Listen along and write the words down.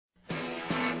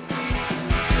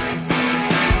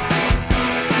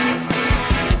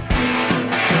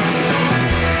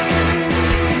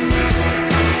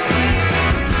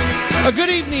Good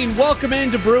evening. Welcome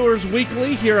into Brewers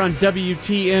Weekly here on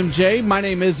WTMJ. My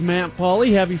name is Matt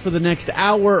Pauley. Have you for the next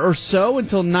hour or so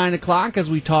until 9 o'clock as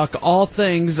we talk all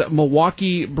things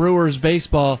Milwaukee Brewers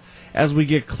baseball as we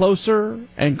get closer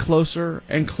and closer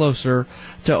and closer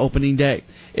to opening day.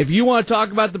 If you want to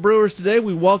talk about the Brewers today,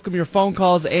 we welcome your phone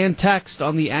calls and text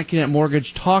on the AccuNet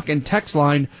Mortgage talk and text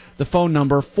line. The phone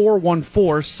number,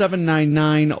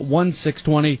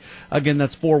 414-799-1620. Again,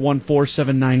 that's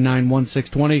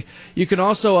 414-799-1620. You can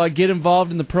also get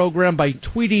involved in the program by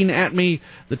tweeting at me.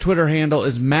 The Twitter handle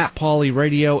is Matt Pauley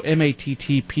Radio,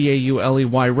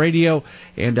 MattPauley Radio,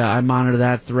 and I monitor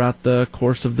that throughout the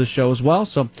course of the show as well.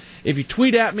 So if you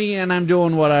tweet at me and I'm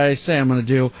doing what I say I'm going to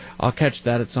do, I'll catch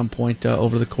that at some point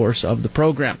over the course of the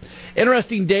program.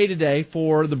 Interesting day today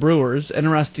for the Brewers.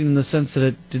 Interesting in the sense that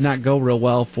it did not go real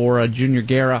well for Junior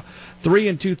Guerra. 3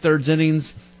 2/3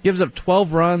 innings, gives up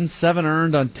 12 runs, 7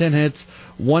 earned on 10 hits,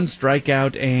 1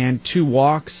 strikeout, and 2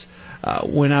 walks.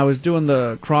 When I was doing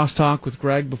the crosstalk with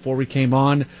Greg before we came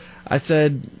on, I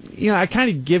said, I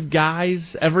kind of give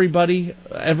guys,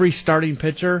 every starting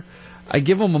pitcher, I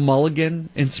give them a mulligan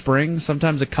in spring,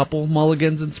 sometimes a couple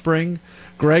mulligans in spring.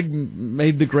 Greg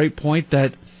made the great point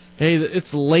that, hey,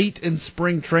 it's late in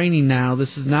spring training now.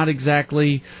 This is not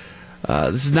exactly,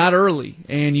 this is not early,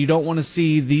 and you don't want to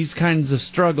see these kinds of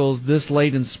struggles this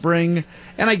late in spring,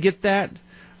 and I get that.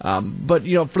 But,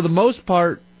 for the most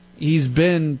part, he's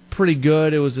been pretty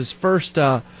good. It was his first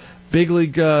big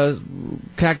league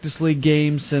Cactus League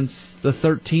game since the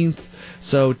 13th,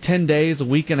 so 10 days, a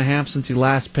week and a half since he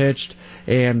last pitched,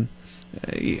 and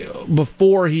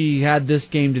before he had this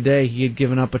game today, he had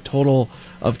given up a total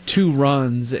of 2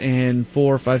 runs in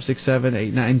 4, 5, 6, 7,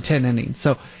 8, 9, 10 innings.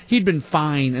 So he'd been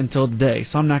fine until today,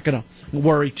 so I'm not going to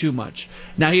worry too much.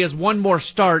 Now he has one more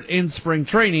start in spring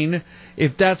training.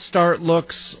 If that start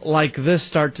looks like this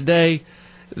start today,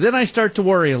 then I start to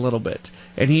worry a little bit.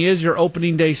 And he is your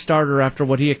opening day starter after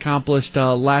what he accomplished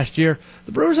last year.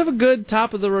 The Brewers have a good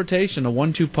top of the rotation, a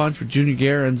 1-2 punch with Junior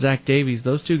Guerra and Zach Davies.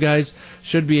 Those two guys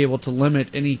should be able to limit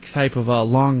any type of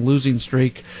long losing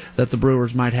streak that the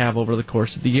Brewers might have over the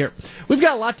course of the year. We've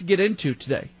got a lot to get into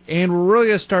today, and we're really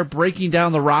going to start breaking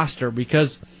down the roster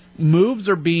because moves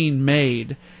are being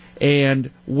made,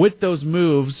 and with those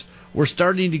moves, we're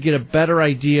starting to get a better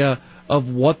idea of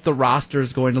what the roster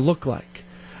is going to look like.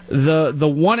 The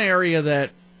one area that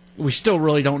we still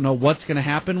really don't know what's going to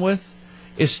happen with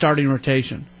is starting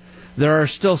rotation. There are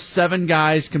still 7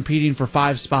 guys competing for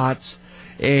 5 spots,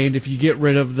 and if you get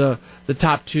rid of the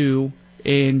top 2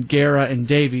 in Guerra and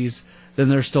Davies, then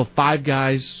there's still 5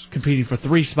 guys competing for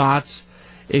 3 spots.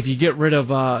 If you get rid of,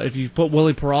 if you put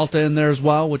Willie Peralta in there as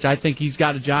well, which I think he's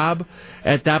got a job,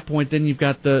 at that point then you've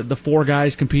got the 4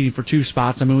 guys competing for 2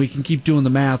 spots. I mean, we can keep doing the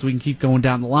math, we can keep going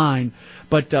down the line,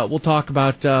 but we'll talk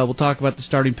about the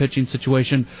starting pitching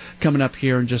situation coming up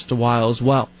here in just a while as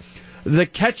well. The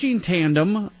catching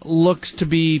tandem looks to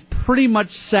be pretty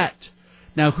much set.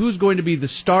 Now, who's going to be the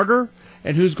starter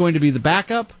and who's going to be the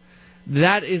backup?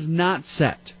 That is not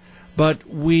set. But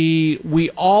we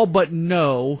all but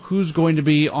know who's going to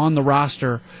be on the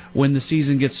roster when the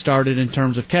season gets started in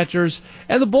terms of catchers,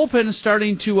 and the bullpen is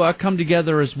starting to come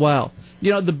together as well.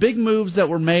 The big moves that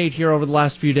were made here over the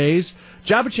last few days,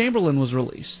 Jabba Chamberlain was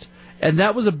released, and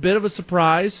that was a bit of a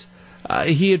surprise.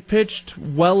 He had pitched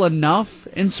well enough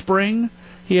in spring.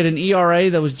 He had an ERA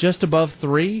that was just above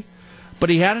 3, but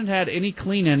he hadn't had any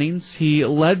clean innings. He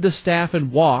led the staff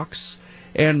in walks,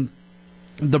 and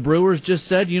the Brewers just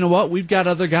said, you know what, we've got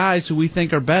other guys who we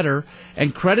think are better,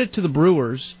 and credit to the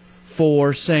Brewers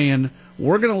for saying,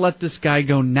 we're going to let this guy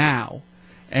go now,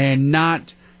 and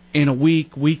not in a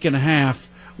week and a half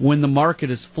when the market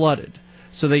is flooded.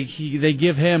 So they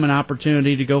give him an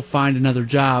opportunity to go find another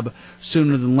job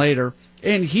sooner than later,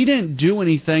 and he didn't do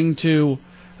anything to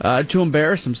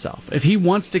embarrass himself. If he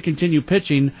wants to continue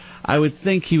pitching, I would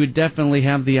think he would definitely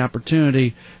have the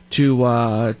opportunity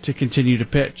to continue to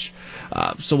pitch.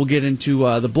 So we'll get into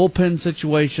the bullpen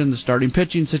situation, the starting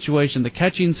pitching situation, the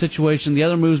catching situation, the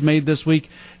other moves made this week.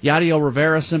 Yadiel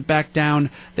Rivera sent back down.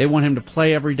 They want him to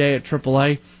play every day at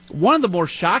AAA. One of the more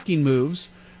shocking moves,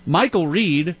 Michael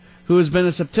Reed, who has been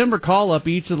a September call-up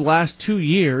each of the last 2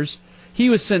 years, he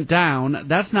was sent down.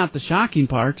 That's not the shocking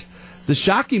part. The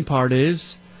shocking part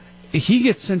is he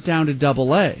gets sent down to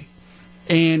AA.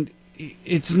 And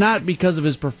it's not because of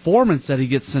his performance that he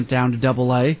gets sent down to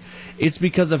AA. It's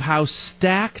because of how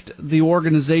stacked the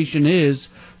organization is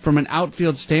from an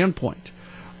outfield standpoint.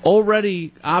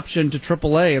 Already optioned to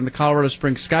AAA in the Colorado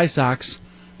Springs Sky Sox,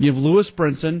 you have Lewis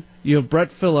Brinson, you have Brett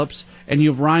Phillips, and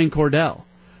you have Ryan Cordell.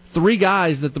 3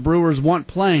 guys that the Brewers want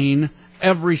playing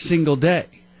every single day.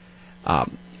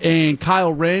 And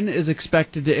Kyle Wren is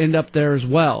expected to end up there as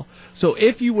well. So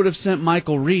if you would have sent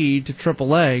Michael Reed to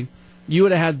AAA, you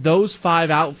would have had those 5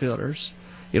 outfielders.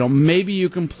 Maybe you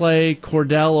can play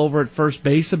Cordell over at first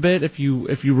base a bit if you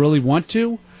really want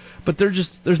to, but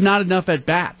there's not enough at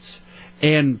bats,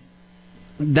 and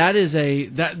that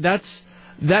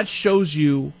shows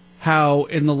you how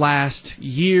in the last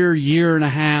year and a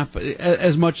half,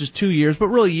 as much as 2 years, but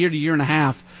really year to year and a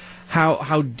half,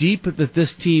 how deep that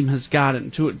this team has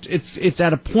gotten to. It's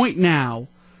at a point now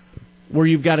where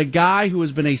you've got a guy who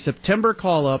has been a September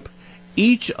call-up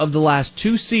each of the last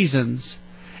 2 seasons,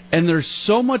 and there's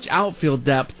so much outfield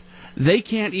depth, they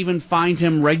can't even find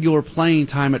him regular playing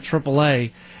time at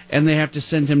AAA, and they have to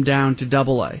send him down to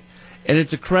AA. And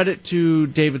it's a credit to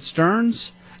David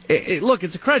Stearns.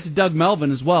 It's a credit to Doug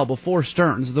Melvin as well before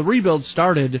Stearns. The rebuild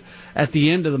started at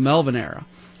the end of the Melvin era.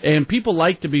 And people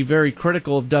like to be very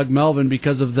critical of Doug Melvin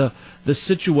because of the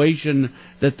situation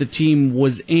that the team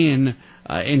was in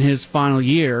his final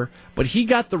year. But he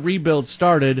got the rebuild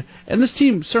started, and this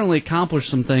team certainly accomplished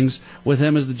some things with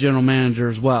him as the general manager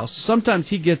as well. So sometimes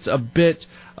he gets a bit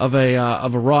of a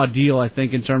raw deal, I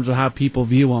think, in terms of how people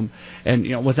view him.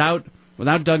 And without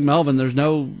Doug Melvin, there's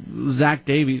no Zach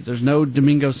Davies, there's no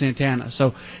Domingo Santana.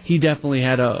 So he definitely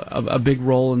had a big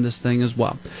role in this thing as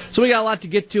well. So we got a lot to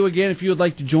get to. Again, if you would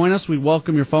like to join us, we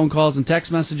welcome your phone calls and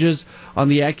text messages on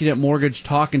the AccuNet Mortgage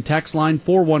Talk and Text line,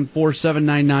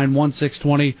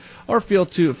 414-799-1620, or feel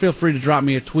free to drop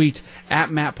me a tweet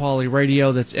at Matt Pauley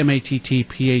Radio. That's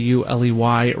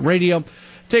MattPauley Radio.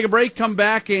 Take a break, come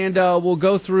back, and we'll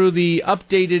go through the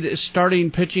updated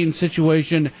starting pitching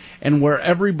situation and where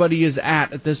everybody is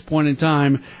at this point in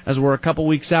time, as we're a couple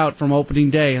weeks out from opening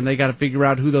day, and they got to figure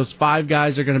out who those 5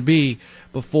 guys are going to be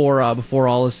before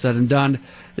all is said and done.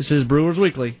 This is Brewers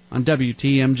Weekly on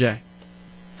WTMJ.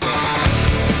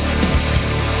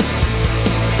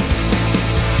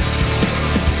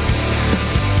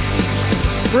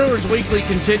 Brewers Weekly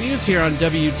continues here on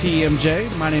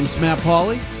WTMJ. My name's Matt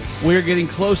Pauley. We're getting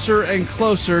closer and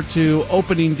closer to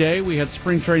opening day. We had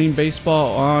spring training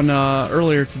baseball on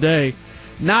earlier today.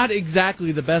 Not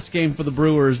exactly the best game for the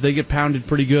Brewers. They get pounded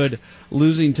pretty good,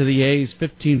 losing to the A's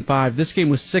 15-5. This game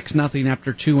was 6-0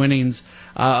 after 2 innings.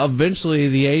 Eventually,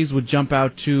 the A's would jump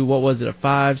out to, what was it, a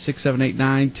 5, 6, 7, 8,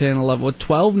 9, 10, 11,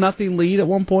 12-0 lead at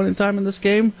one point in time in this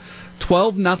game.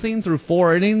 12-0 through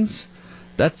 4 innings.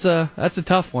 That's a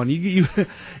tough one. You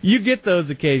get those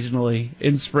occasionally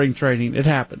in spring training. It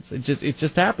happens. It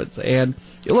just happens. And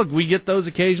look, we get those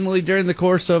occasionally during the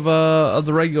course of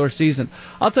the regular season.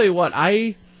 I'll tell you what.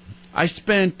 I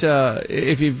spent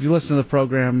if you listen to the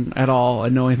program at all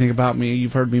and know anything about me,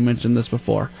 you've heard me mention this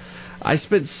before. I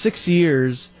spent 6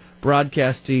 years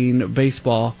broadcasting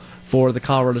baseball for the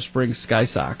Colorado Springs Sky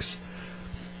Sox.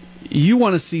 You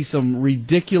want to see some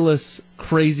ridiculous,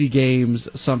 crazy games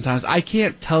sometimes. I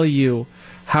can't tell you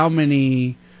how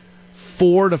many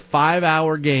 4 to 5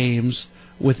 hour games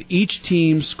with each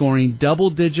team scoring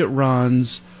double-digit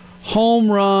runs, home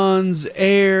runs,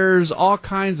 errors, all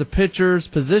kinds of pitchers,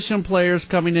 position players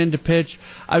coming in to pitch.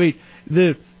 I mean,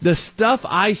 the stuff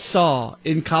I saw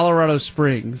in Colorado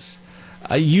Springs,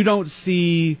 you don't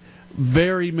see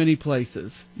very many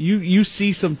places. You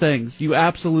see some things. You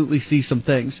absolutely see some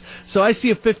things. So I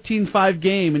see a 15-5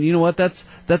 game, and you know what? That's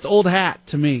old hat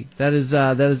to me. That is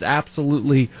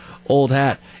absolutely old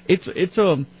hat. It's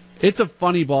a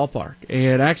funny ballpark,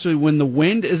 and actually, when the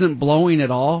wind isn't blowing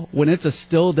at all, when it's a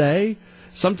still day,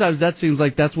 sometimes that seems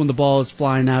like that's when the ball is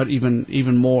flying out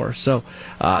even more. So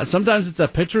sometimes it's a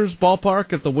pitcher's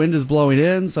ballpark if the wind is blowing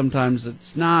in. Sometimes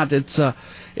it's not.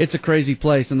 It's a crazy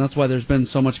place, and that's why there's been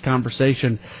so much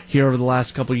conversation here over the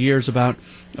last couple of years about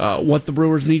what the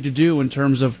Brewers need to do in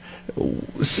terms of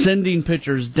sending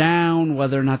pitchers down,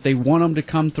 whether or not they want them to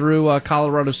come through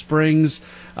Colorado Springs.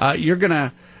 You're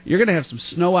gonna have some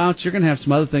snowouts. You're gonna have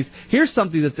some other things. Here's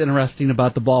something that's interesting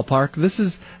about the ballpark. This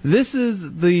is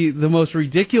the most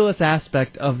ridiculous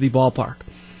aspect of the ballpark.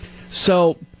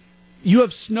 So you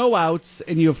have snowouts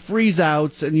and you have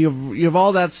freeze-outs and you have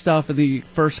all that stuff in the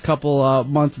first couple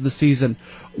months of the season.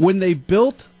 When they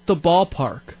built the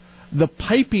ballpark, the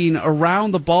piping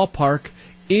around the ballpark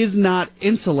is not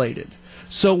insulated.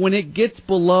 So when it gets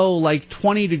below like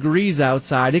 20 degrees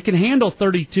outside, it can handle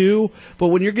 32, but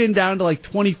when you're getting down to like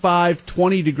 25,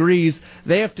 20 degrees,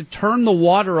 they have to turn the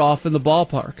water off in the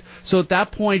ballpark. So at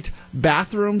that point,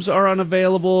 bathrooms are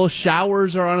unavailable,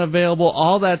 showers are unavailable,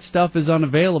 all that stuff is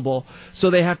unavailable. So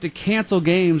they have to cancel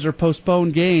games or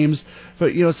postpone games.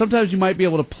 But, sometimes you might be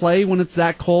able to play when it's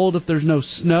that cold if there's no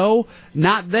snow.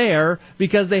 Not there,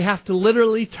 because they have to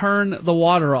literally turn the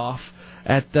water off.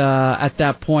 at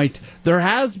that point. There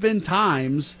has been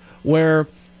times where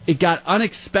it got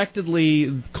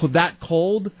unexpectedly that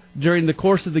cold during the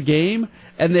course of the game,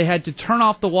 and they had to turn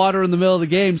off the water in the middle of the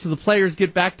game so the players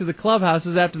get back to the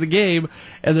clubhouses after the game,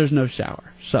 and there's no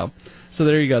shower. So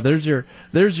there you go.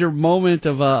 There's your moment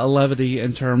of levity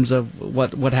in terms of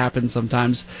what happens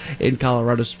sometimes in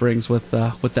Colorado Springs with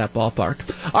that ballpark.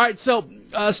 All right, so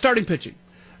starting pitching.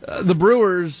 The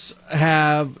Brewers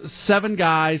have 7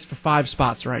 guys for 5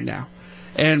 spots right now,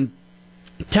 and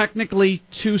technically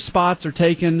 2 spots are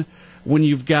taken when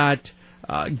you've got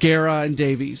Guerra and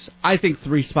Davies. I think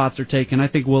 3 spots are taken. I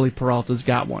think Willie Peralta's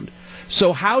got one.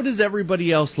 So how does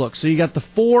everybody else look? So you got the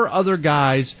 4 other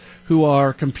guys who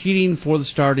are competing for the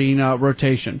starting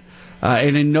rotation.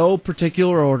 And in no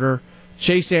particular order,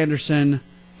 Chase Anderson,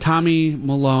 Tommy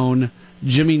Milone,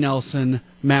 Jimmy Nelson,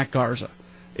 Matt Garza.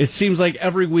 It seems like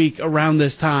every week around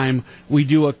this time we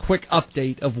do a quick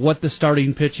update of what the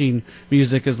starting pitching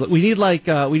music is. We need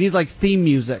like theme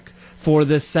music for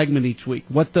this segment each week.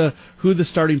 Who the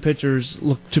starting pitchers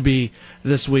look to be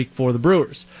this week for the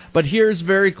Brewers. But here's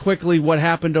very quickly what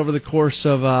happened over the course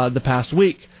of the past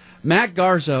week. Matt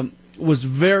Garza was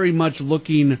very much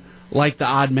looking like the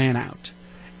odd man out.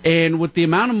 And with the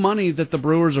amount of money that the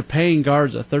Brewers are paying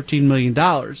Garza, $13 million,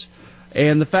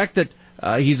 and the fact that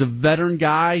he's a veteran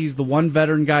guy, he's the one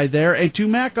veteran guy there, and to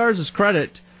Matt Garza's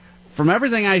credit, from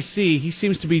everything I see, he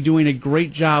seems to be doing a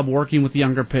great job working with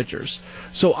younger pitchers.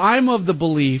 So I'm of the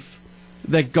belief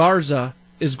that Garza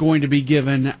is going to be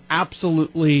given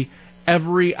absolutely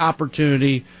every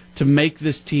opportunity to make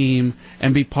this team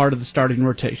and be part of the starting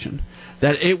rotation.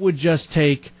 That it would just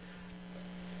take...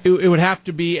 It would have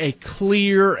to be a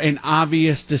clear and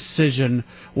obvious decision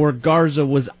where Garza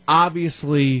was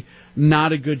obviously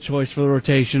not a good choice for the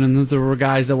rotation, and that there were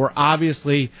guys that were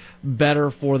obviously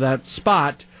better for that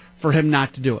spot for him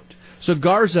not to do it. So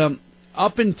Garza,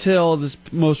 up until this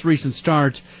most recent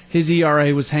start, his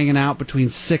ERA was hanging out between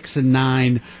 6 and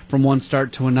 9 from one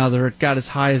start to another. It got as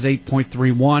high as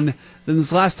 8.31. Then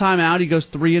this last time out, he goes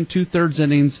 3 2/3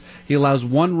 innings. He allows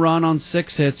 1 run on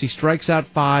 6 hits. He strikes out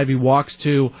 5. He walks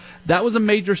 2. That was a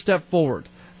major step forward.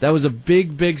 That was a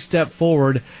big, big step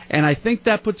forward, and I think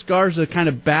that puts Garza kind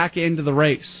of back into the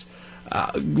race.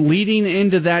 Leading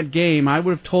into that game, I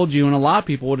would have told you, and a lot of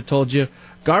people would have told you,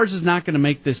 Garza's not going to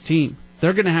make this team.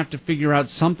 They're going to have to figure out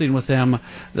something with him,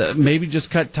 maybe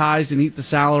just cut ties and eat the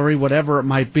salary, whatever it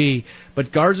might be.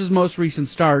 But Garza's most recent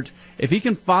start, if he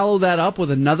can follow that up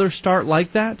with another start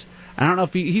like that, I don't know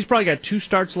if he's probably got 2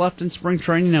 starts left in spring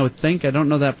training, I would think. I don't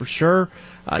know that for sure.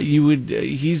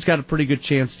 He's got a pretty good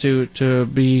chance to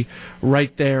be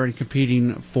right there and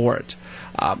competing for it.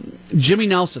 Jimmy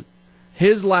Nelson,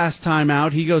 his last time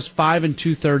out, he goes 5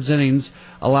 2/3 innings,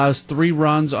 allows 3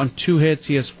 runs on 2 hits.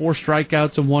 He has 4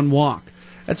 strikeouts and 1 walk.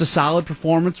 That's a solid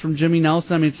performance from Jimmy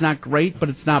Nelson. I mean, it's not great, but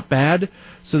it's not bad.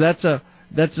 So that's a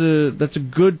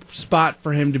good spot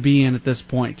for him to be in at this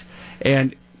point.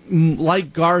 And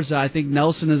like Garza, I think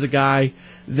Nelson is a guy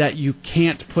that you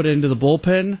can't put into the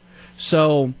bullpen.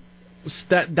 So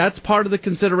that's part of the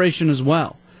consideration as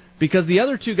well. Because the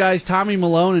other 2 guys, Tommy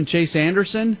Milone and Chase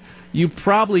Anderson, you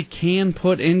probably can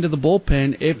put into the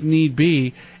bullpen if need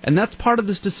be. And that's part of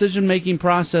this decision-making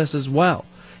process as well.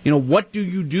 You know, what do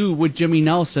you do with Jimmy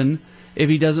Nelson if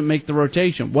he doesn't make the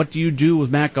rotation? What do you do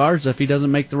with Matt Garza if he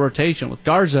doesn't make the rotation? With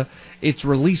Garza, it's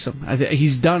release him.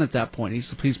 He's done at that point.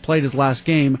 He's played his last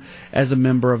game as a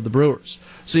member of the Brewers.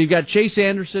 So you've got Chase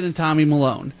Anderson and Tommy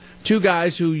Milone, 2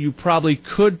 guys who you probably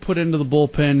could put into the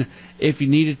bullpen if you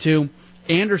needed to.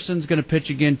 Anderson's going to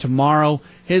pitch again tomorrow.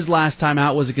 His last time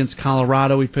out was against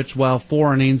Colorado. He pitched well,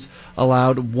 4 innings,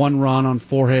 allowed 1 run on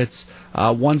 4 hits,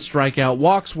 1 strikeout.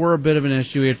 Walks were a bit of an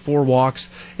issue. He had 4 walks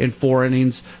in 4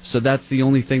 innings, so that's the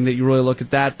only thing that you really look at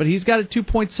that. But he's got a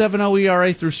 2.70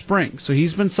 ERA through spring, so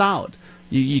he's been solid.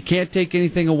 You can't take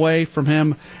anything away from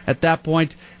him at that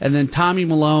point. And then Tommy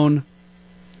Milone,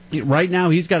 right now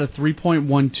he's got a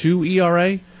 3.12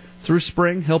 ERA through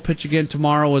spring. He'll pitch again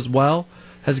tomorrow as well.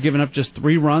 Has given up just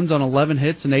 3 runs on 11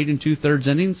 hits and 8 2/3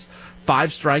 innings, 5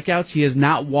 strikeouts. He has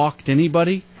not walked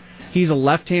anybody. He's a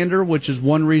left-hander, which is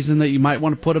one reason that you might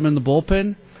want to put him in the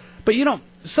bullpen. But, you know,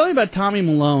 something about Tommy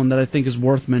Milone that I think is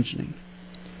worth mentioning.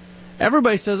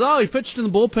 Everybody says, oh, he pitched in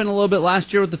the bullpen a little bit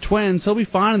last year with the Twins. He'll be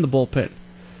fine in the bullpen.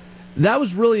 That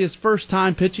was really his first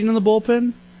time pitching in the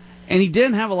bullpen, and he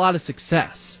didn't have a lot of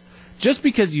success. Just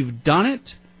because you've done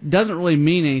it doesn't really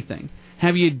mean anything.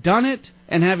 Have you done it,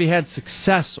 and have you had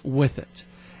success with it?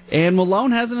 And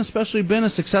Milone hasn't especially been a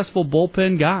successful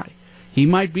bullpen guy. He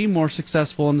might be more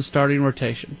successful in the starting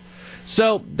rotation.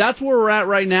 So that's where we're at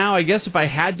right now. I guess if I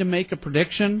had to make a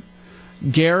prediction,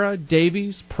 Guerra,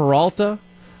 Davies, Peralta,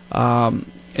 and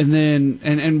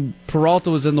Peralta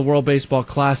was in the World Baseball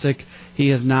Classic. He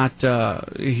has not.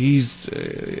 He's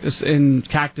in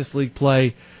Cactus League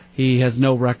play. He has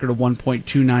no record of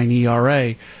 1.29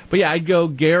 ERA. But yeah, I'd go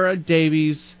Guerra,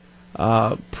 Davies,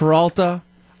 Peralta.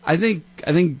 I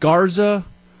think Garza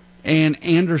and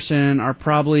Anderson are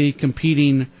probably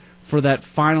competing for that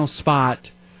final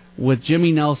spot with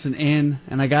Jimmy Nelson in,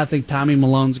 and I gotta think Tommy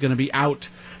Malone's going to be out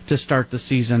to start the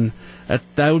season.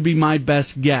 That would be my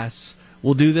best guess.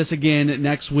 We'll do this again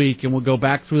next week, and we'll go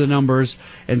back through the numbers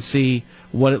and see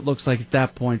what it looks like at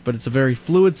that point. But it's a very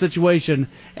fluid situation,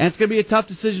 and it's going to be a tough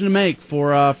decision to make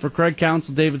for Craig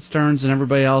Counsell, David Stearns, and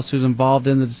everybody else who's involved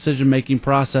in the decision-making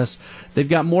process. They've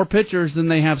got more pitchers than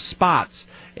they have spots,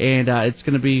 and it's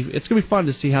going to be fun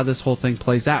to see how this whole thing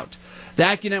plays out. The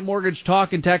AccuNet Mortgage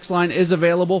Talk and Text line is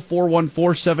available,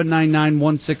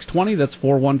 414-799-1620. That's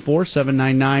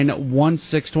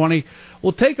 414-799-1620.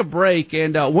 We'll take a break,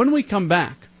 and when we come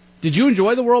back, did you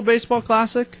enjoy the World Baseball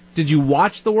Classic? Did you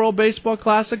watch the World Baseball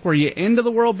Classic? Were you into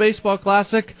the World Baseball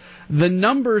Classic? The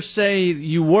numbers say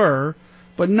you were,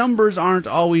 but numbers aren't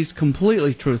always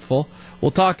completely truthful.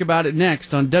 We'll talk about it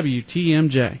next on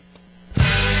WTMJ.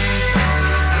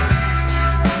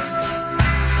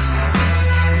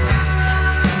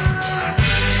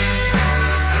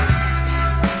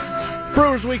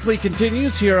 Brewers Weekly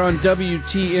continues here on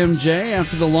WTMJ.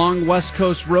 After the long West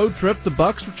Coast road trip, the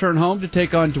Bucks return home to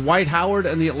take on Dwight Howard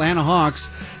and the Atlanta Hawks.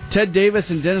 Ted Davis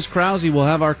and Dennis Krause will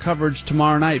have our coverage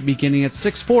tomorrow night beginning at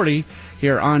 6:40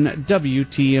 here on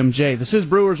WTMJ. This is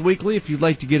Brewers Weekly. If you'd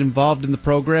like to get involved in the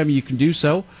program, you can do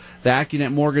so. The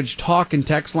AccuNet Mortgage Talk and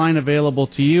Text line available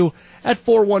to you at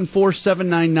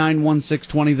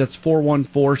 414-799-1620. That's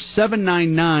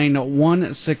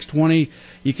 414-799-1620.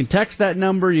 You can text that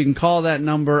number. You can call that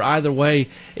number. Either way,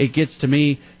 it gets to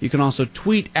me. You can also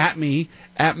tweet at me,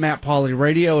 at Matt Pauley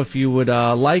Radio, if you would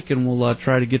like, and we'll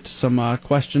try to get to some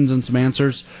questions and some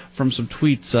answers from some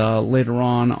tweets later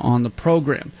on the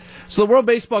program. So the World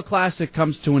Baseball Classic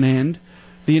comes to an end.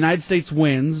 The United States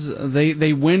wins.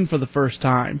 They win for the first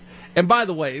time. And by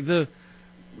the way, the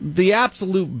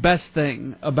absolute best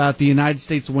thing about the United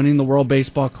States winning the World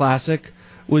Baseball Classic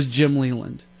was Jim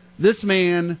Leyland. This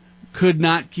man could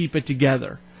not keep it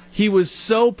together. He was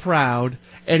so proud,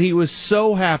 and he was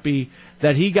so happy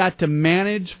that he got to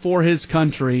manage for his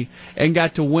country and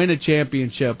got to win a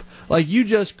championship. Like, you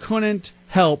just couldn't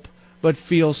help but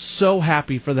feel so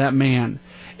happy for that man.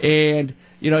 And,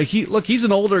 you know, he's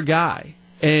an older guy,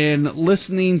 and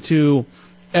listening to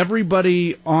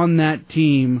everybody on that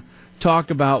team talk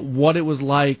about what it was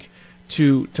like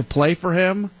to play for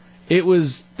him, it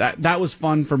was that was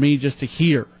fun for me just to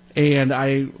hear. And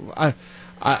I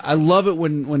love it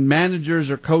when managers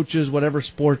or coaches, whatever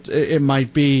sport it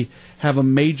might be, have a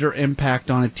major impact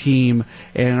on a team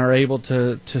and are able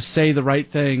to say the right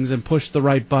things and push the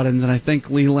right buttons. And I think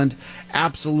Leyland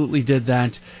absolutely did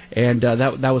that, and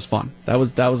that was fun. That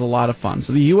was a lot of fun.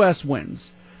 So the U.S.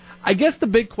 wins. I guess the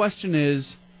big question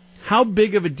is, how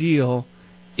big of a deal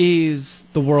is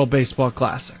the World Baseball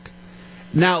Classic?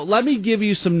 Now, let me give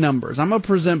you some numbers. I'm going to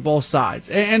present both sides.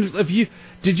 And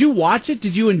did you watch it?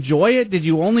 Did you enjoy it? Did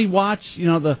you only watch,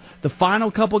 the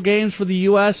final couple games for the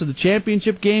U.S. or the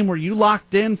championship game? Were you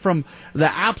locked in from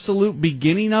the absolute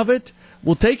beginning of it?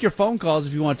 We'll take your phone calls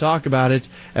if you want to talk about it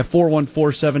at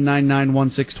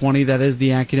 414-799-1620. That is the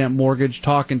AccuNet Mortgage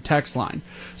Talk and Text line.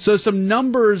 So some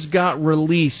numbers got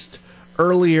released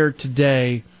earlier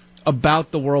today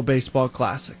about the World Baseball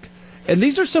Classic. And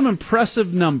these are some impressive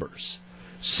numbers.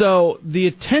 So the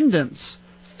attendance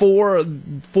for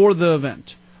the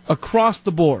event across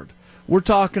the board, we're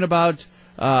talking about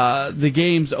the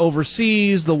games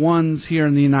overseas, the ones here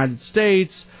in the United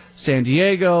States, San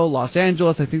Diego, Los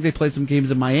Angeles. I think they played some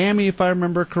games in Miami, if I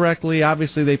remember correctly.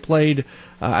 Obviously, they played,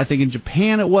 I think in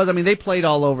Japan it was. I mean, they played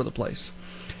all over the place.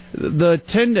 The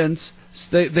attendance,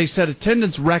 they set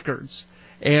attendance records,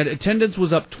 and attendance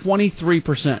was up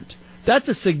 23%. That's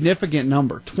a significant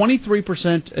number,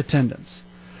 23% attendance.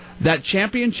 That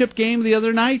championship game the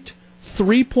other night,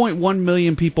 3.1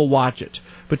 million people watch it.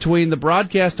 Between the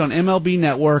broadcast on MLB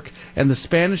Network and the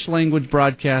Spanish-language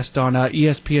broadcast on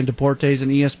ESPN Deportes and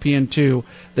ESPN2,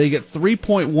 they get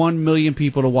 3.1 million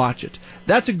people to watch it.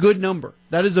 That's a good number.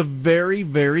 That is a very,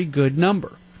 very good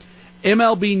number.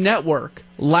 MLB Network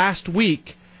last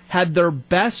week had their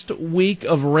best week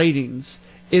of ratings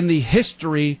in the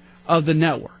history of the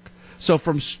network. So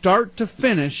from start to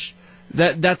finish,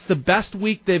 That's the best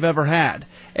week they've ever had.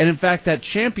 And in fact, that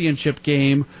championship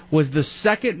game was the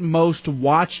second most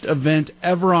watched event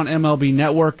ever on MLB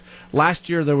Network. Last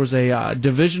year there was a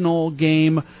divisional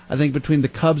game, I think, between the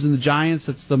Cubs and the Giants.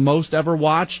 That's the most ever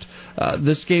watched.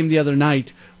 This game the other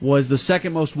night was the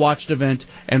second most watched event,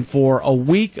 and for a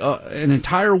week, an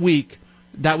entire week,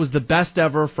 that was the best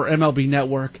ever for MLB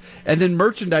Network. And then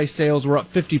merchandise sales were up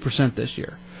 50% this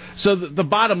year. So the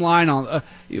bottom line on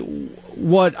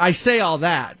what I say, all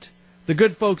that, the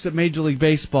good folks at Major League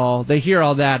Baseball, they hear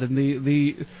all that, and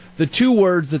the two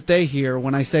words that they hear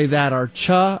when I say that are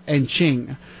cha and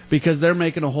ching, because they're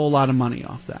making a whole lot of money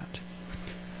off that.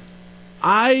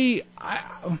 I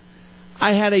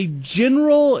had a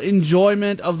general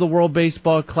enjoyment of the World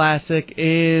Baseball Classic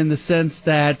in the sense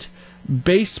that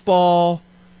baseball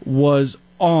was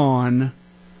on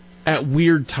at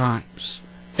weird times,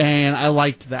 and I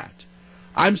liked that.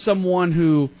 I'm someone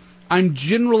who, I'm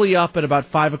generally up at about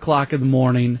 5 o'clock in the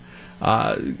morning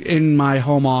in my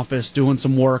home office doing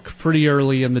some work pretty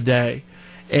early in the day.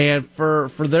 And for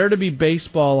there to be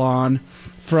baseball on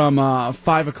from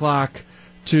 5 o'clock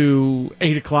to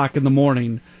 8 o'clock in the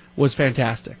morning was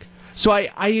fantastic. So I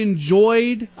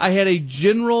had a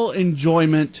general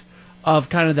enjoyment of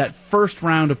kind of that first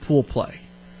round of pool play.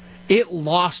 It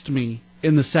lost me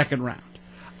in the second round.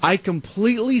 I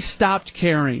completely stopped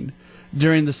caring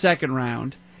during the second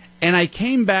round, and I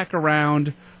came back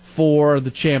around for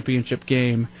the championship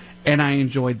game, and I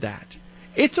enjoyed that.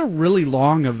 It's a really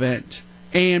long event,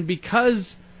 and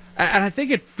I think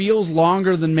it feels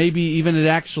longer than maybe even it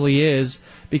actually is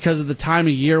because of the time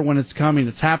of year when it's coming.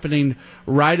 It's happening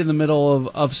right in the middle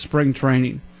of spring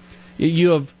training.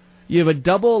 You have you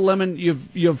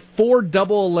have 4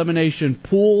 double elimination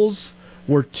pools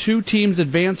where 2 teams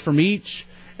advance from each,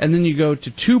 and then you go to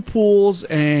 2 pools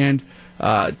and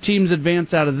teams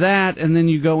advance out of that, and then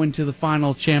you go into the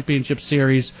final championship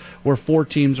series where 4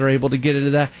 teams are able to get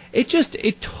into that.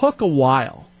 It took a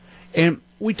while, and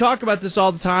we talk about this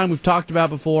all the time. We've talked about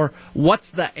before. What's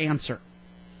the answer?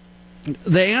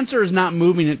 The answer is not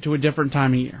moving it to a different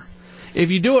time of year. If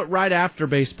you do it right after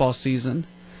baseball season,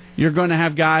 you're going to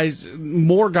have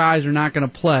more guys are not going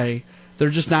to play. They're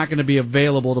just not going to be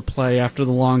available to play after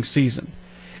the long season.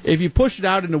 If you push it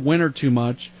out into winter too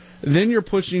much, then you're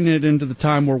pushing it into the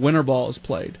time where winter ball is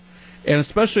played. And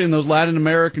especially in those Latin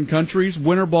American countries,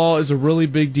 winter ball is a really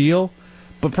big deal.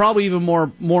 But probably even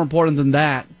more important than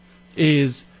that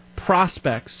is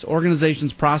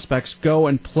organizations' prospects go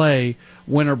and play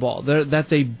winter ball.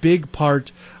 That's a big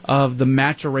part of the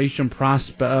maturation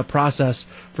process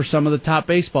for some of the top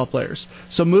baseball players.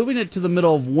 So moving it to the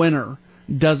middle of winter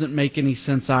doesn't make any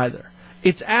sense either.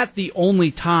 It's at the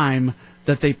only time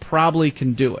that they probably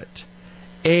can do it.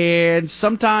 And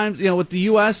sometimes, with the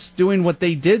U.S. doing what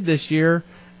they did this year,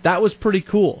 that was pretty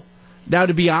cool. Now,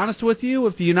 to be honest with you,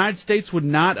 if the United States would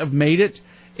not have made it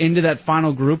into that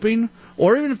final grouping,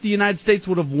 or even if the United States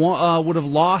would have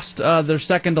lost their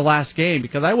second to last game,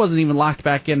 because I wasn't even locked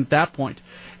back in at that point,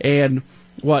 and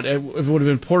if it would have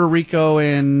been Puerto Rico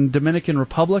and Dominican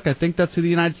Republic, I think that's who the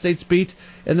United States beat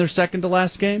in their second to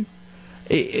last game.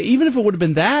 Even if it would have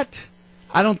been that,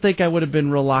 I don't think I would have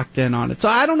been real locked in on it. So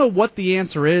I don't know what the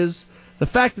answer is. The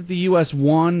fact that the U.S.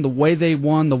 won, the way they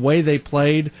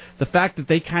played, the fact that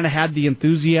they kind of had the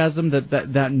enthusiasm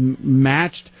that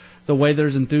matched the way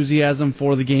there's enthusiasm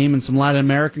for the game in some Latin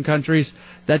American countries,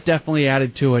 that definitely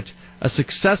added to it. A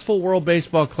successful World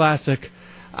Baseball Classic.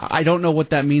 I don't know what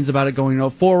that means about it going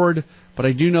forward, but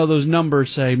I do know those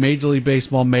numbers say Major League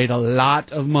Baseball made a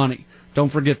lot of money.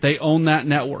 Don't forget, they own that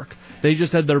network. They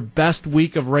just had their best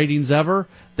week of ratings ever.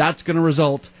 That's going to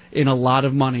result in a lot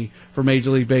of money for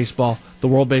Major League Baseball. The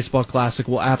World Baseball Classic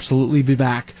will absolutely be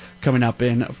back coming up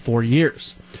in 4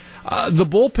 years. The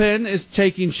bullpen is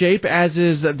taking shape, as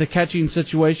is the catching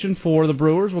situation for the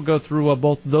Brewers. We'll go through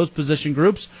both of those position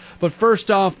groups. But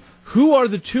first off, who are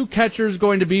the 2 catchers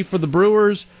going to be for the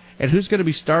Brewers, and who's going to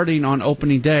be starting on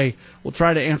opening day? We'll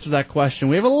try to answer that question.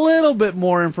 We have a little bit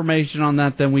more information on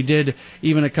that than we did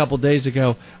even a couple days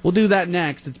ago. We'll do that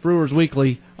next. It's Brewers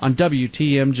Weekly on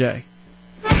WTMJ.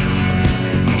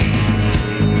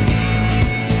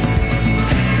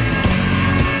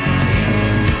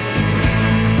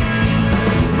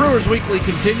 Brewers Weekly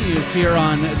continues here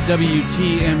on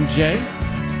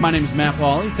WTMJ. My name is Matt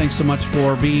Wally. Thanks so much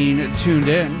for being tuned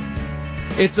in.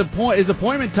 Is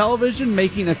appointment television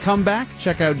making a comeback?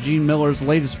 Check out Gene Miller's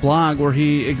latest blog where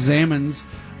he examines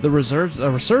the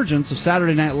resurgence of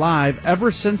Saturday Night Live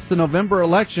ever since the November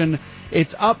election.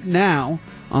 It's up now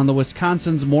on the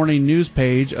Wisconsin's Morning News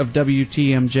page of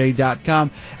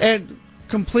WTMJ.com. And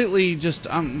completely just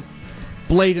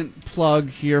blatant plug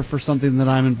here for something that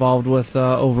I'm involved with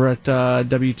over at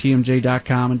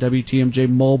WTMJ.com and WTMJ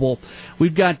Mobile.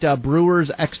 We've got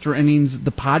Brewers Extra Innings,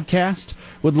 the podcast.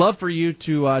 Would love for you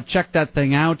to check that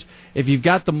thing out. If you've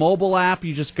got the mobile app,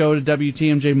 you just go to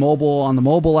WTMJ Mobile on the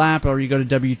mobile app, or you go to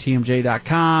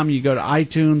WTMJ.com, you go to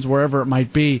iTunes, wherever it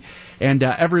might be. And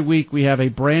every week we have a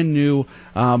brand new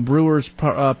Brewers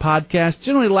podcast.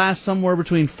 Generally lasts somewhere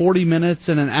between 40 minutes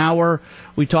and an hour.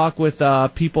 We talk with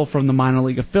people from the minor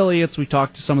league affiliates. We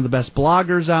talk to some of the best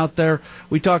bloggers out there.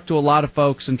 We talk to a lot of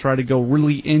folks and try to go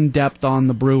really in-depth on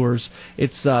the Brewers.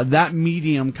 It's that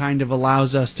medium kind of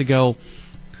allows us to go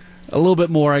a little bit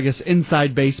more, I guess,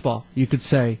 inside baseball, you could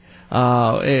say,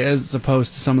 as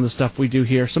opposed to some of the stuff we do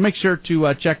here. So make sure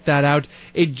to check that out.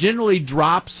 It generally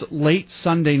drops late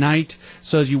Sunday night,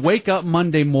 so as you wake up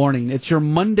Monday morning, it's your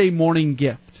Monday morning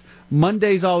gift.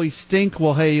 Mondays always stink.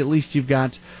 Well, hey, at least you've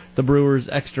got the Brewers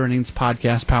Extra Innings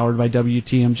podcast powered by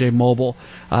WTMJ Mobile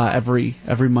every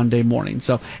Monday morning.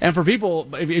 So, and for people,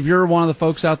 if you're one of the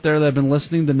folks out there that have been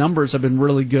listening, the numbers have been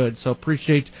really good. So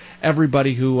appreciate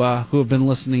everybody who have been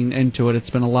listening into it. It's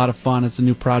been a lot of fun. It's a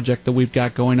new project that we've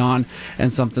got going on,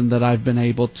 and something that I've been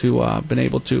able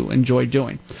to enjoy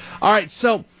doing. All right,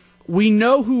 so we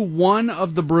know who one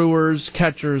of the Brewers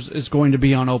catchers is going to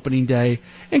be on opening day,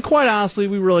 and quite honestly,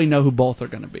 we really know who both are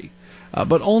going to be.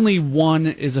 But only one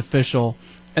is official,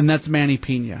 and that's Manny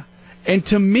Pena. And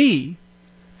to me,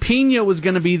 Pena was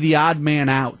going to be the odd man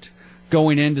out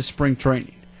going into spring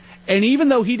training. And even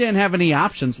though he didn't have any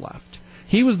options left,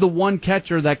 he was the one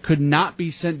catcher that could not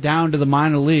be sent down to the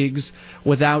minor leagues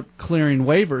without clearing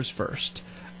waivers first.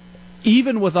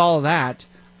 Even with all of that,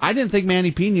 I didn't think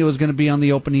Manny Pena was going to be on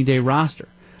the opening day roster.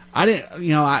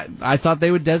 I thought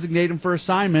they would designate him for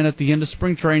assignment at the end of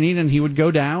spring training, and he would go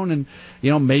down, and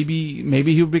maybe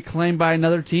he would be claimed by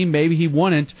another team, maybe he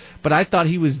wouldn't. But I thought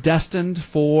he was destined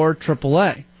for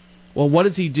AAA. Well, what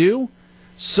does he do?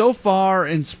 So far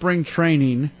in spring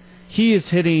training, he is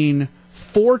hitting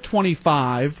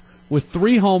 .425 with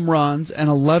 3 home runs and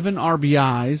 11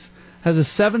 RBIs. Has a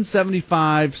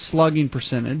 .775 slugging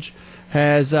percentage. He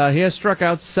has struck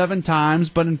out 7 times,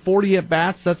 but in 40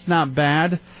 at-bats, that's not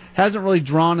bad. Hasn't really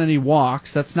drawn any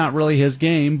walks. That's not really his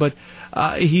game, but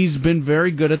he's been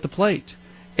very good at the plate.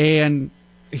 And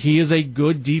he is a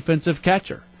good defensive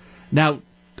catcher. Now,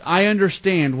 I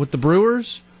understand with the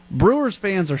Brewers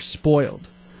fans are spoiled.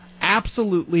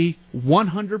 Absolutely,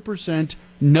 100%,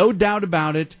 no doubt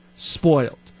about it,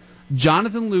 spoiled.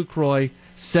 Jonathan Lucroy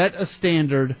set a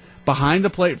standard behind the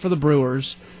plate for the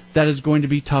Brewers that is going to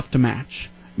be tough to match.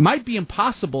 Might be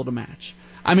impossible to match.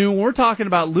 I mean, when we're talking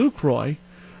about Lucroy,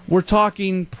 we're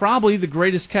talking probably the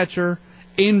greatest catcher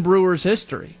in Brewers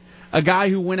history. A guy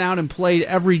who went out and played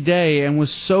every day and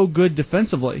was so good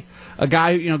defensively. A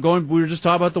guy, we were just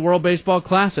talking about the World Baseball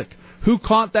Classic. Who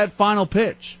caught that final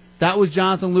pitch? That was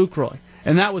Jonathan Lucroy.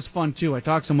 And that was fun, too. I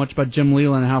talked so much about Jim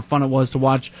Leland and how fun it was to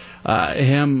watch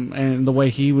him and the way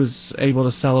he was able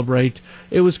to celebrate.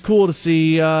 It was cool to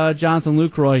see Jonathan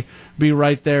Lucroy be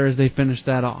right there as they finished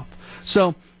that off.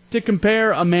 So, to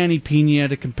compare a Manny Pena,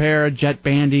 to compare a Jet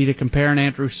Bandy, to compare an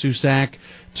Andrew Susac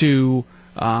to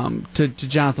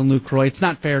Jonathan Lucroy, it's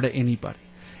not fair to anybody.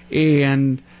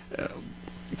 And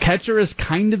catcher is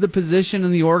kind of the position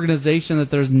in the organization that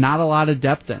there's not a lot of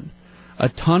depth in. A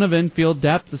ton of infield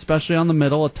depth, especially on the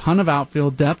middle, a ton of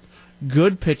outfield depth,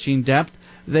 good pitching depth.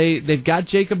 They've got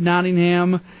Jacob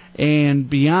Nottingham, and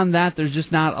beyond that, there's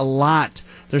just not a lot.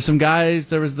 There's some guys.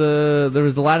 There was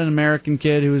the Latin American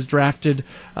kid who was drafted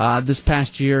this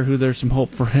past year, who there's some hope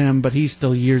for him, but he's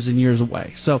still years and years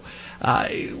away. So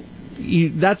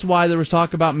that's why there was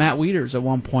talk about Matt Wieters at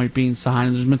one point being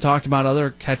signed. There's been talk about other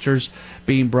catchers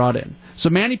being brought in. So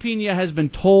Manny Pena has been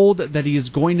told that he is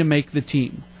going to make the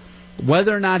team.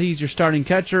 Whether or not he's your starting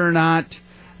catcher or not,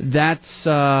 that's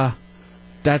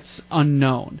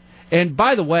unknown. And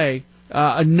by the way,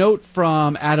 a note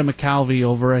from Adam McCalvey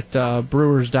over at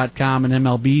Brewers.com and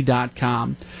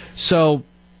MLB.com. So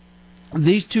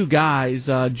these two guys,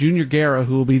 Junior Guerra,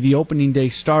 who will be the opening day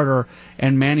starter,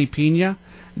 and Manny Pena,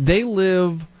 they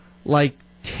live like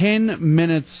 10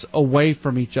 minutes away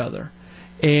from each other.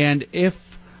 And if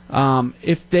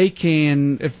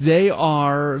they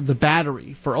are the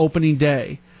battery for opening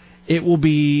day, it will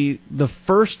be the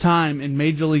first time in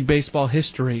Major League Baseball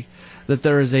history that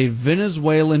there is a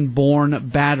Venezuelan-born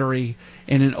battery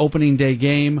in an opening day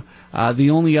game. The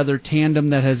only other tandem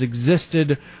that has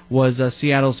existed was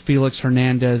Seattle's Felix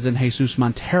Hernandez and Jesus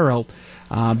Montero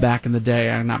back in the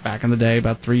day. Not back in the day,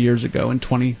 about 3 years ago in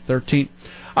 2013.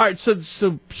 All right, so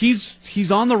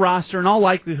he's on the roster. In all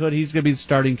likelihood, he's going to be the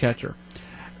starting catcher.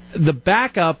 The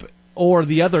backup or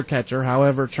the other catcher,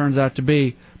 however it turns out to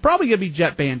be, probably going to be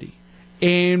Jet Bandy.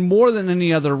 And more than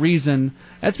any other reason,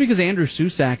 that's because Andrew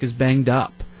Susac is banged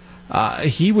up.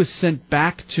 He was sent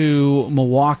back to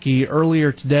Milwaukee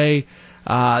earlier today.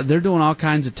 They're doing all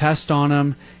kinds of tests on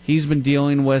him. He's been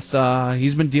dealing with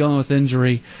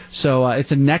injury. So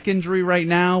it's a neck injury right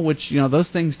now, which those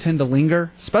things tend to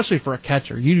linger, especially for a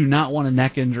catcher. You do not want a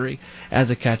neck injury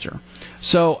as a catcher.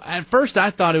 So at first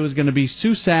I thought it was going to be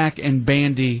Susac and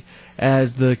Bandy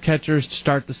as the catchers to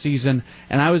start the season,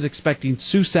 and I was expecting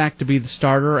Susac to be the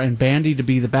starter and Bandy to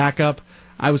be the backup.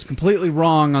 I was completely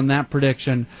wrong on that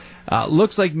prediction.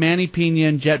 Looks like Manny Pena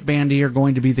and Jet Bandy are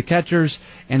going to be the catchers,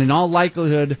 and in all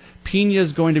likelihood, Pena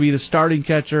is going to be the starting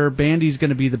catcher, Bandy's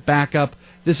going to be the backup.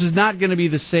 This is not going to be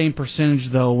the same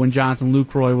percentage, though, when Jonathan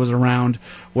Lucroy was around,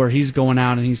 where he's going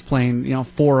out and he's playing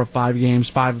 4 of 5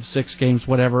 games, 5 of 6 games,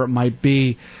 whatever it might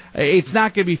be. It's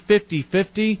not going to be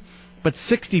 50-50, but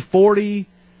 60-40,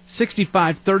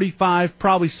 65-35,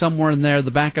 probably somewhere in there.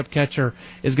 The backup catcher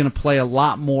is going to play a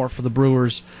lot more for the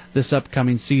Brewers this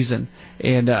upcoming season.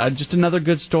 And just another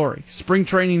good story. Spring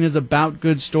training is about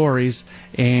good stories,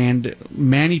 and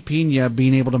Manny Pena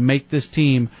being able to make this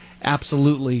team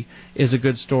absolutely is a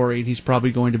good story, and he's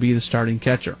probably going to be the starting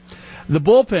catcher. The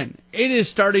bullpen, it is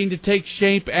starting to take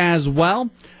shape as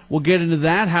well. We'll get into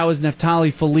that. How has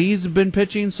Neftali Feliz been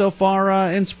pitching so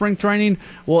far in spring training?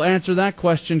 We'll answer that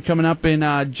question coming up in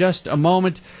just a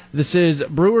moment. This is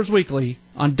Brewers Weekly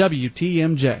on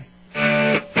WTMJ.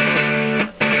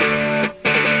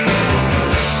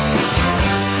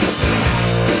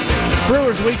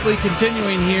 Brewers Weekly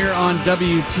continuing here on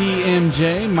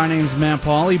WTMJ. My name is Matt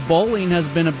Pauley. Bowling has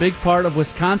been a big part of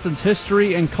Wisconsin's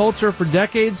history and culture for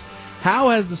decades.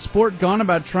 How has the sport gone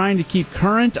about trying to keep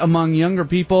current among younger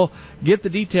people? Get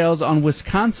the details on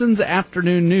Wisconsin's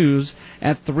Afternoon News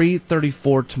at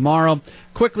 3:34 tomorrow.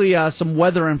 Quickly, some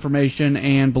weather information,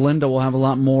 and Belinda will have a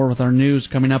lot more with our news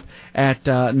coming up at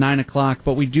 9 o'clock.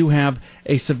 But we do have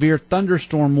a severe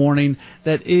thunderstorm warning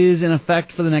that is in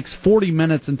effect for the next 40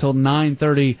 minutes until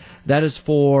 9:30. That is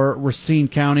for Racine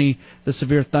County. The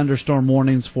severe thunderstorm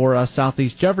warnings for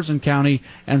southeast Jefferson County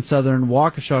and southern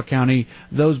Waukesha County,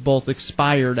 those both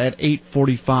expired at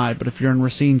 8:45. But if you're in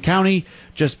Racine County,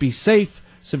 just be safe.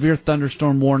 Severe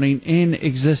thunderstorm warning in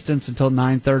existence until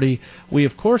 9:30. We,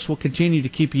 of course, will continue to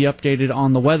keep you updated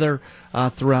on the weather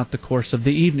throughout the course of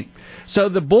the evening. So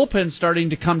the bullpen's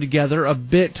starting to come together a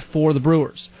bit for the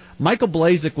Brewers. Michael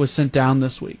Blazek was sent down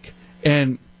this week,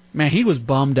 and, man, he was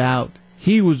bummed out.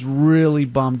 He was really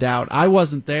bummed out. I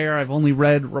wasn't there. I've only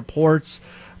read reports,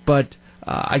 but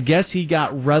I guess he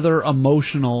got rather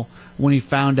emotional when he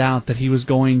found out that he was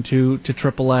going to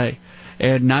AAA.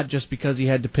 And not just because he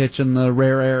had to pitch in the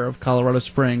rare air of Colorado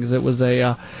Springs. It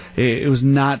was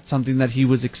not something that he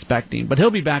was expecting. But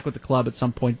he'll be back with the club at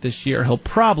some point this year. He'll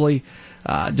probably,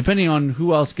 depending on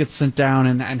who else gets sent down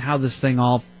and how this thing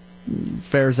all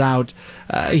fares out,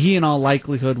 he in all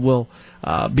likelihood will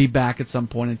be back at some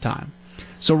point in time.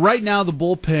 So right now the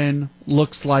bullpen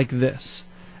looks like this.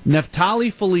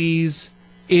 Neftali Feliz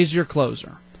is your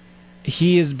closer.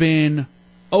 He has been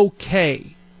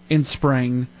okay in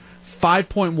spring.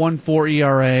 5.14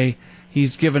 ERA.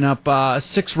 He's given up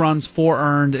 6 runs, 4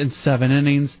 earned in 7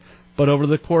 innings. But over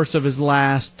the course of his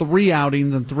last 3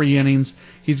 outings and 3 innings,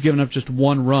 he's given up just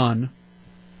 1 run.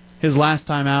 His last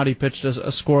time out, he pitched a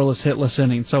scoreless, hitless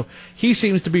inning. So he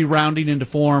seems to be rounding into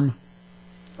form.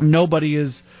 Nobody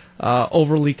is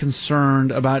overly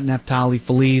concerned about Neftali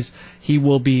Feliz. He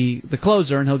will be the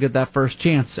closer, and he'll get that first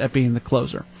chance at being the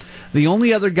closer. The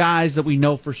only other guys that we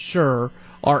know for sure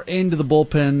are into the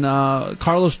bullpen.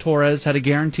 Carlos Torres had a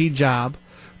guaranteed job.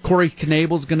 Corey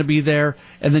Knebel's going to be there.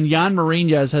 And then Jan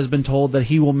Marinez has been told that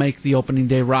he will make the opening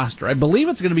day roster. I believe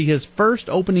it's going to be his first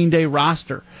opening day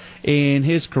roster in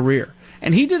his career.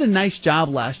 And he did a nice job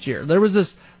last year. There was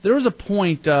a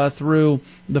point through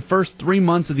the first 3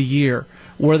 months of the year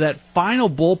where that final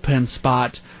bullpen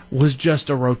spot was just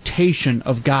a rotation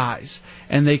of guys.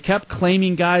 And they kept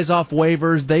claiming guys off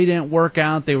waivers. They didn't work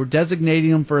out. They were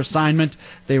designating them for assignment.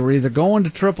 They were either going to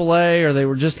AAA or they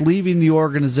were just leaving the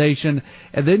organization.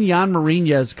 And then Jan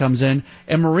Marinez comes in.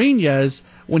 And Marinez,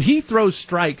 when he throws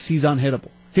strikes, he's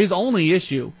unhittable. His only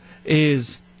issue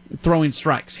is throwing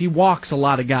strikes. He walks a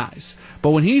lot of guys.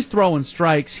 But when he's throwing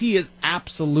strikes, he is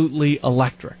absolutely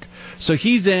electric. So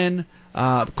he's in.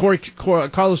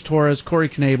 Carlos Torres, Corey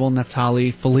Knebel,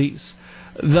 Neftali Feliz.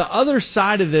 The other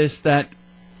side of this that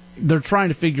they're trying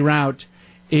to figure out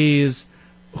is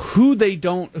who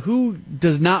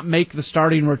does not make the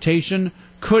starting rotation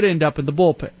could end up in the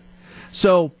bullpen.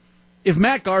 So if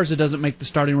Matt Garza doesn't make the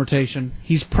starting rotation,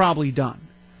 he's probably done.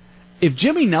 if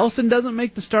Jimmy Nelson doesn't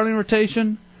make the starting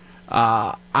rotation,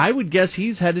 I would guess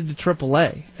he's headed to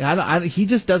AAA. He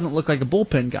just doesn't look like a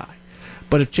bullpen guy.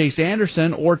 But if Chase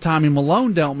Anderson or Tommy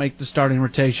Malone don't make the starting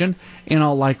rotation, in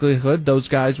all likelihood, those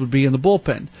guys would be in the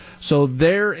bullpen. So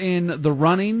they're in the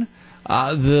running.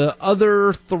 The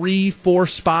other 3-4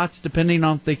 spots, depending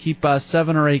on if they keep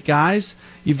 7 or 8 guys,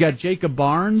 you've got Jacob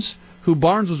Barnes, who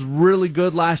Barnes was really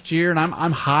good last year, and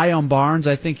I'm high on Barnes.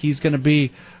 I think he's going to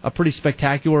be a pretty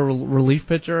spectacular relief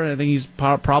pitcher. I think he's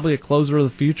probably a closer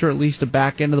of the future, at least a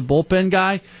back end of the bullpen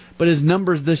guy. But his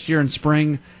numbers this year in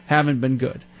spring haven't been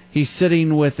good. He's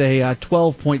sitting with a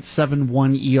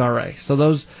 12.71 ERA. So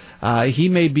those he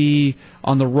may be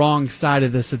on the wrong side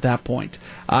of this at that point.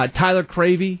 Tyler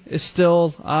Cravey is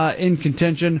still in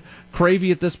contention.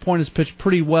 Cravey at this point has pitched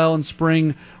pretty well in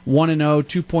spring, 1-0,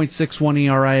 2.61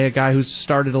 ERA, a guy who's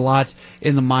started a lot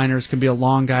in the minors, can be a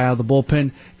long guy out of the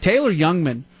bullpen. Taylor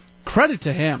Youngman, credit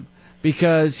to him,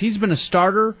 because he's been a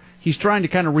starter. He's trying to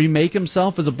kind of remake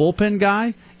himself as a bullpen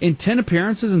guy. In 10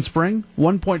 appearances in spring,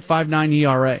 1.59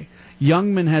 ERA.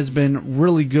 Youngman has been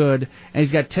really good, and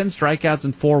he's got 10 strikeouts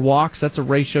and 4 walks. That's a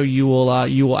ratio you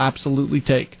will absolutely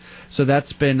take. So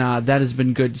that has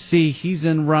been good to see. He's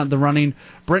in the running.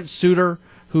 Brent Suter,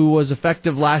 who was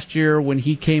effective last year when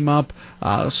he came up,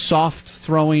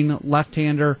 soft-throwing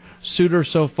left-hander. Suter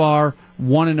so far,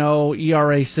 1-0,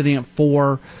 ERA sitting at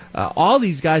 4. All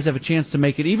these guys have a chance to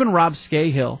make it. Even Rob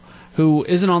Scahill, who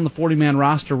isn't on the 40-man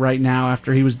roster right now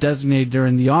after he was designated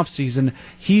during the offseason,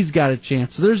 he's got a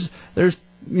chance. So there's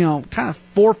kind of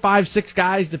 4, 5, 6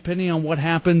 guys, depending on what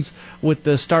happens with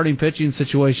the starting pitching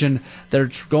situation, that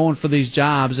are going for these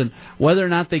jobs. And whether or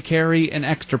not they carry an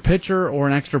extra pitcher or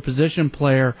an extra position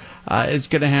player is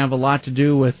going to have a lot to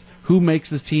do with who makes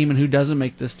this team and who doesn't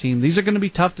make this team. These are going to be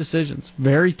tough decisions,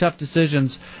 very tough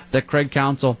decisions that Craig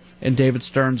Counsell and David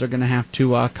Stearns are going to have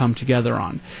to come together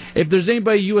on. If there's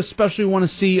anybody you especially want to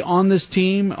see on this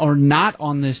team or not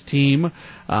on this team,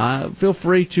 feel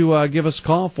free to give us a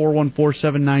call,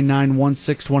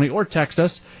 414-799-1620, or text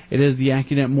us. It is the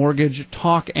AccuNet Mortgage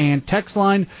talk and text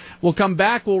line. We'll come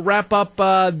back. We'll wrap up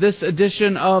this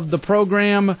edition of the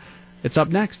program. It's up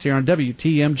next here on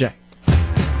WTMJ.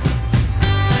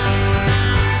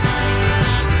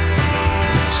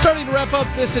 Starting to wrap up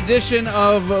this edition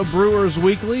of Brewers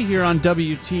Weekly here on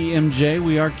WTMJ.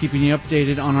 We are keeping you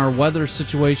updated on our weather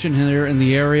situation here in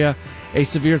the area. A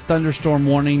severe thunderstorm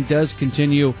warning does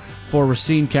continue for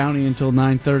Racine County until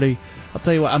 9:30. I'll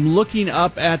tell you what, I'm looking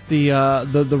up at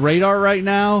the radar right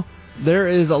now. There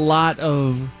is a lot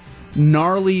of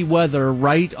gnarly weather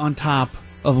right on top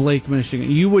of Lake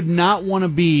Michigan. You would not want to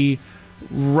be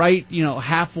right,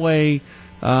 halfway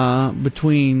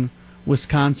between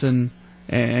Wisconsin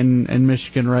and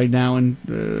Michigan right now in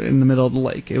the middle of the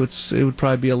lake. It would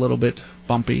probably be a little bit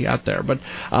bumpy out there. But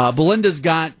Belinda's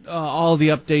got all the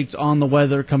updates on the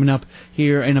weather coming up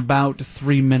here in about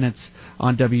 3 minutes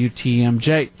on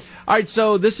WTMJ. All right,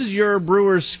 so this is your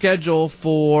Brewers schedule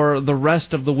for the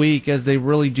rest of the week as they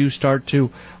really do start to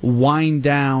wind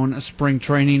down spring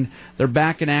training. They're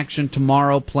back in action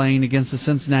tomorrow playing against the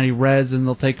Cincinnati Reds, and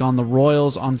they'll take on the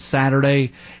Royals on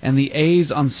Saturday and the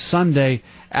A's on Sunday.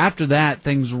 After that,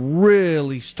 things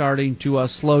really starting to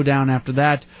slow down after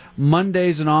that.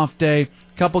 Monday's an off day.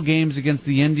 Couple games against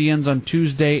the Indians on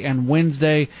Tuesday and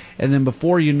Wednesday, and then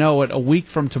before you know it, a week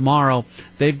from tomorrow,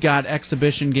 they've got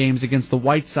exhibition games against the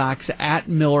White Sox at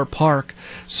Miller Park.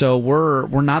 So we're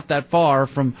not that far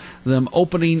from them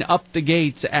opening up the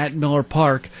gates at Miller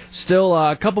Park. Still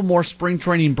a couple more spring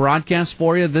training broadcasts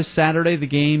for you this Saturday. The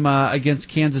game against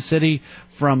Kansas City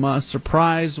from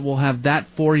Surprise. We'll have that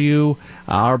for you.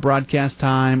 Our broadcast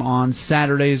time on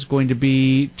Saturday is going to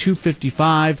be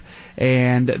 2:55.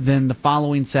 And then the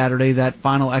following Saturday, that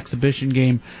final exhibition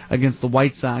game against the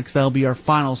White Sox. That'll be our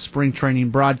final spring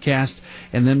training broadcast,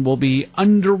 and then we'll be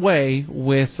underway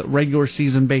with regular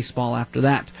season baseball after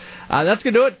that. That's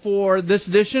going to do it for this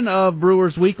edition of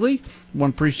Brewers Weekly. I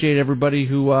want to appreciate everybody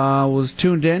who was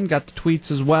tuned in, got the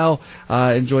tweets as well.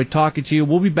 Enjoyed talking to you.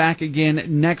 We'll be back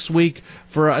again next week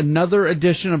for another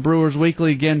edition of Brewers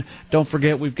Weekly. Again, don't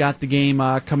forget we've got the game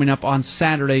coming up on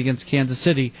Saturday against Kansas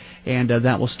City, and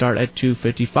that will start at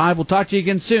 2:55. We'll talk to you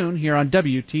again soon here on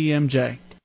WTMJ.